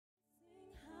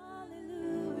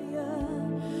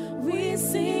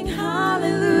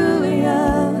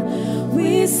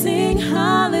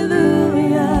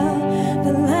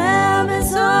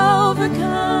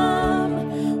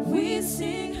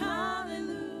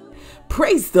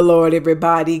Praise the Lord,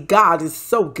 everybody. God is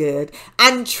so good.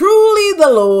 And truly the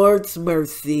Lord's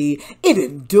mercy, it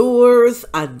endures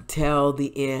until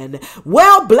the end.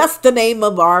 Well, bless the name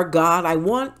of our God. I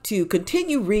want to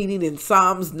continue reading in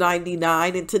Psalms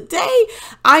 99. And today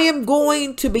I am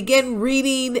going to begin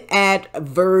reading at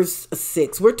verse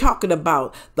 6. We're talking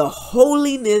about the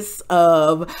holiness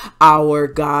of our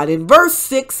God. In verse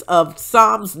 6 of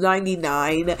Psalms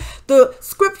 99, the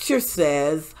scripture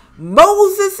says,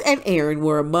 Moses and Aaron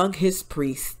were among his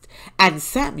priests, and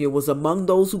Samuel was among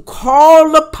those who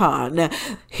called upon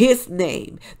his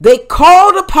name. They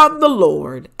called upon the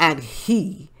Lord, and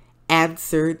he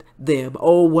answered them.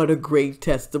 Oh, what a great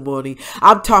testimony.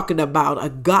 I'm talking about a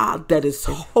God that is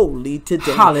holy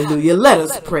today. Hallelujah. Let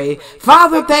us pray.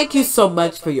 Father, thank you so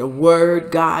much for your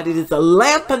word, God. It is a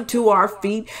lamp unto our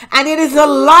feet, and it is a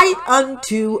light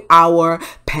unto our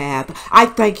path. I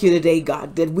thank you today,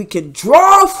 God, that we can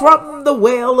draw from the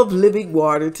well of living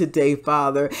water today,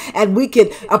 Father, and we can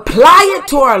apply it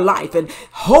to our life and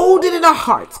hold it in our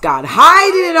hearts, God.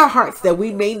 Hide it in our hearts that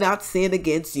we may not sin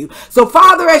against you. So,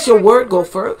 Father, as your word go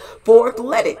forth,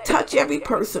 let it touch every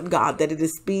person, God, that it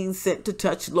is being sent to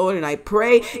touch, Lord. And I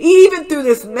pray even through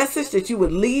this message that you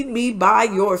would lead me by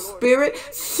your spirit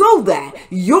so that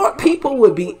your people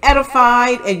would be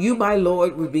edified and you, my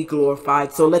Lord, would be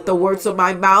glorified. So let the words of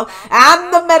my mouth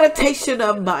and the meditation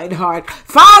of mine heart,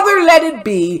 Father, let it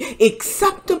be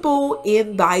acceptable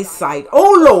in thy sight,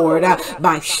 O Lord,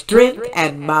 my strength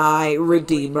and my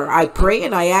redeemer. I pray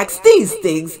and I ask these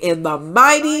things in the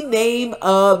mighty name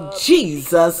of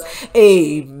Jesus.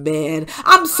 Amen.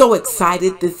 I'm so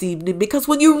excited this evening because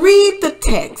when you read the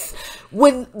text,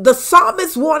 when the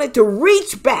psalmist wanted to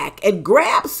reach back and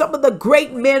grab some of the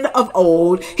great men of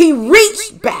old, he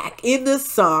reached back in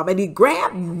this psalm and he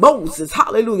grabbed Moses,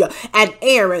 hallelujah, and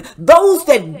Aaron, those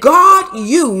that God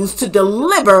used to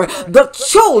deliver the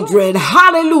children,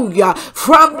 hallelujah,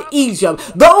 from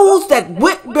Egypt, those that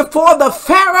went before the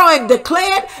Pharaoh and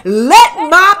declared, let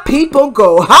my people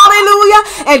go, hallelujah,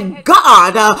 and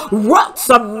God wrought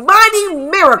some mighty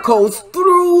miracles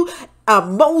through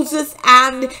Moses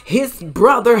and his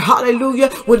brother, hallelujah,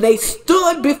 when they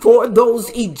stood before those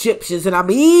Egyptians. And I'm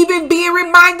even being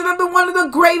reminded of one of the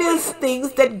greatest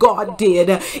things that God did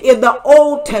in the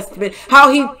Old Testament, how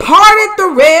he parted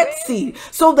the Red Sea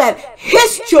so that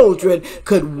his children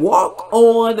could walk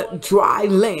on dry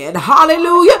land,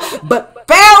 hallelujah. But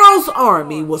Pharaoh's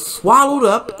army was swallowed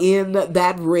up in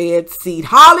that Red Sea,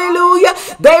 hallelujah.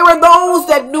 They were those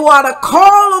that knew how to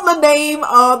call on the name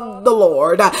of the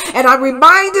Lord. And I'm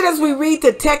reminded as we read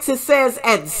the text, it says,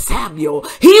 and Samuel,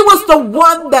 he was the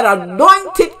one that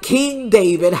anointed King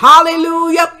David,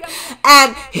 hallelujah.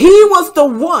 And he was the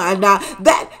one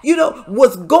that,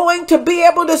 was going to be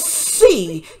able to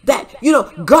see that,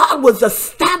 God was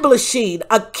establishing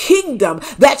a kingdom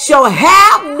that shall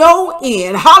have no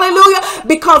end, hallelujah.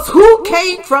 Because who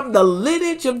came from the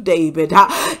lineage of David?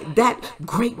 That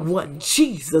great one,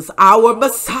 Jesus, our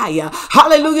Messiah,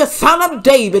 hallelujah, son of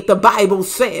David, the Bible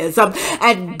says.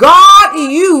 And God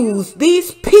used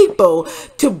these people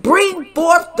to bring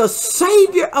forth the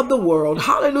Savior of the world.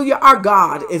 Hallelujah. Our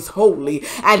God is holy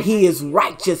and he is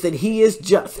righteous and he is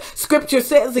just. Scripture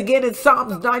says again in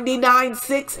Psalms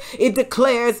 99:6, it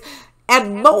declares,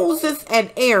 and Moses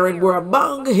and Aaron were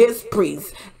among his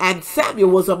priests, and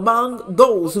Samuel was among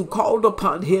those who called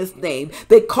upon his name.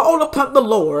 They called upon the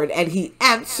Lord, and he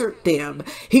answered them.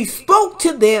 He spoke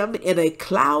to them in a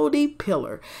cloudy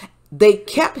pillar. They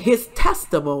kept his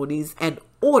testimonies and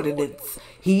ordinance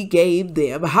he gave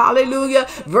them. Hallelujah.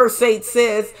 Verse 8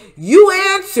 says, you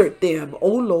answered them,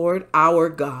 O Lord, our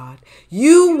God.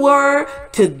 You were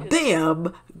to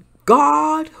them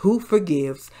God who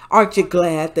forgives. Aren't you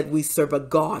glad that we serve a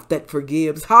God that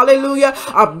forgives? Hallelujah.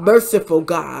 A merciful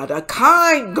God, a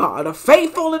kind God, a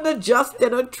faithful and a just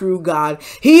and a true God.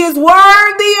 He is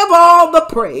worthy of all the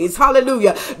praise.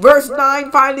 Hallelujah. Verse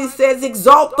 9 finally says,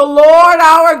 exalt the Lord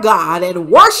our God and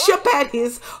worship at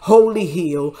his holy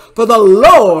hill. For the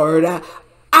Lord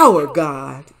our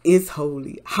God is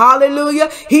holy. Hallelujah.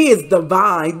 He is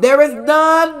divine. There is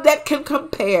none that can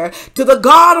compare to the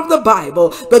God of the Bible,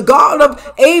 the God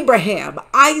of Abraham,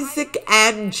 Isaac,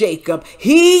 and Jacob.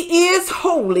 He is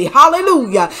holy.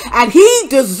 Hallelujah. And he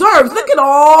deserves, look at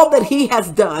all that he has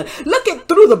done. Look at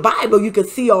through the Bible, you can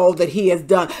see all that he has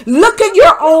done. Look at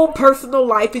your own personal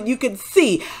life and you can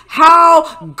see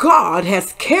how God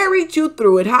has carried you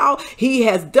through it, how he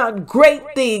has done great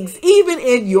things even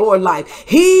in your life.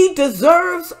 He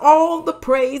deserves all the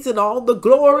praise and all the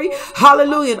glory,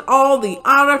 hallelujah, and all the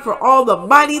honor for all the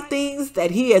mighty things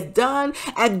that he has done.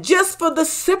 And just for the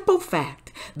simple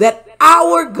fact that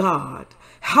our God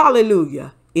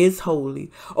hallelujah, is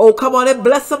holy. Oh, come on and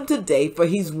bless him today, for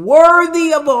he's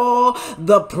worthy of all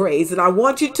the praise. And I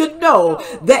want you to know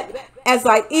that as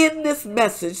I end this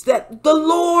message, that the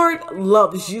Lord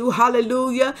loves you,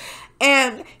 hallelujah,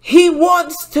 and he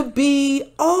wants to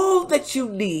be all that you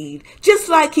need. Just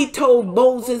like he told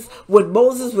Moses when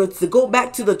Moses was to go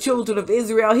back to the children of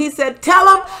Israel, he said, tell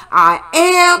them I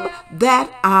am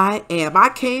that I am. I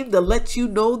came to let you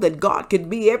know that God can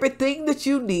be everything that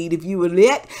you need if you will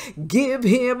yet give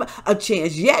him a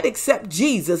chance. Yet accept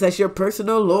Jesus as your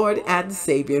personal Lord and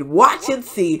Savior. Watch and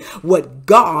see what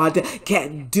God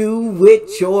can do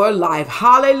with your life.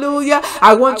 Hallelujah.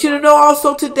 I want you to know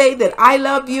also today that I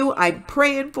love you. I'm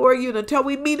praying for you. And until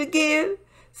we meet again,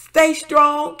 stay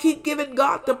strong, keep giving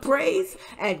God the praise,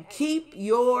 and keep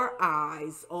your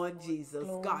eyes on Jesus.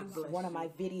 God bless one of you. my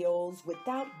videos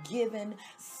without giving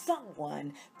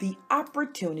someone the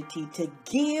opportunity to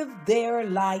give their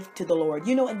life to the Lord.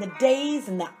 You know, in the days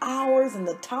and the hours and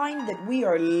the time that we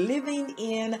are living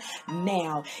in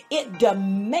now, it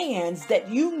demands that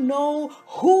you know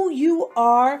who you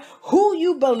are, who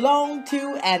you belong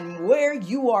to, and where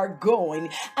you are going.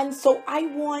 And so I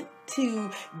want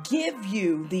to give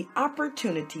you the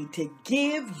opportunity to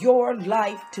give your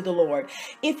life to the Lord.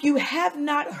 If you have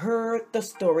not heard the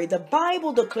story, the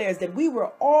Bible declares that we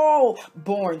were all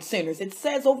born sinners. It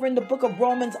says over in the book of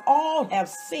Romans, all have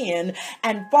sinned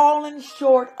and fallen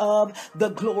short of the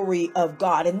glory of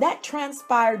God. And that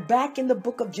transpired back in the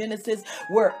book of Genesis,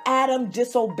 where Adam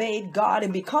disobeyed God.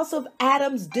 And because of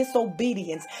Adam's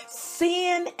disobedience,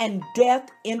 sin and death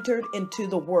entered into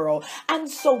the world. And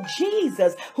so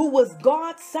Jesus, who was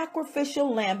God's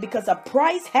sacrificial lamb, because a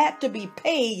price had to be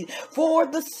paid for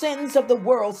the sins of the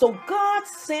world. So God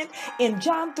sent in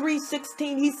John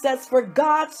 3:16, he says, for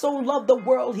God so loved the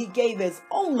world, he gave his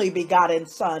only begotten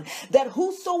son, that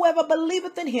whosoever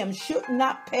believeth in him should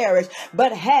not perish,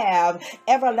 but have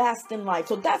everlasting life.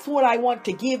 So that's what I want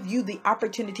to give you the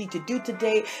opportunity to do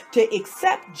today, to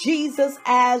accept Jesus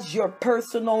as your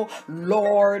personal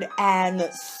Lord and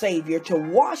Savior, to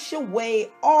wash away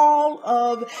all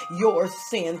of your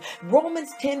sins. Romans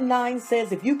 10:9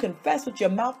 says, if you confess with your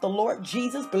mouth the Lord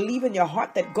Jesus, believe in your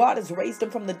heart that God has raised him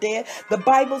from the dead, the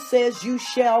Bible says you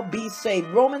shall be saved.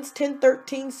 Romans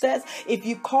 10:13 says, if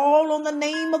you call on the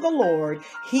name of the Lord,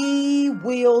 he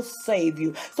will save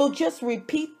you. So just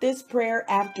repeat this prayer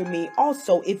after me.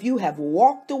 Also, if you have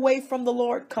walked away from the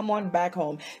Lord, come on back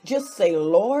home. Just say,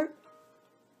 Lord,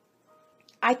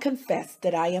 I confess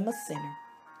that I am a sinner.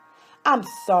 I'm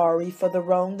sorry for the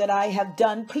wrong that I have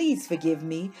done. Please forgive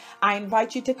me. I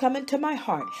invite you to come into my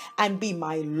heart and be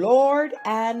my Lord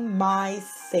and my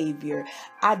Savior.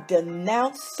 I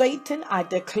denounce Satan. I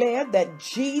declare that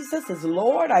Jesus is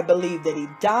Lord. I believe that he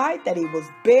died, that he was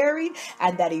buried,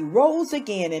 and that he rose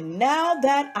again. And now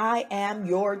that I am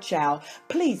your child,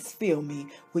 please fill me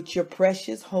with your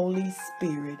precious Holy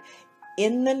Spirit.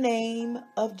 In the name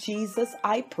of Jesus,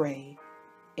 I pray.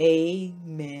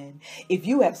 Amen. If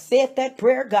you have said that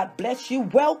prayer, God bless you.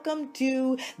 Welcome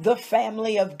to the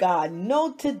family of God.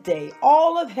 Know today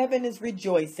all of heaven is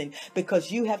rejoicing because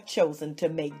you have chosen to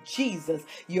make Jesus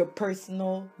your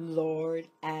personal Lord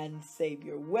and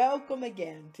Savior. Welcome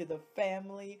again to the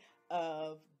family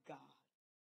of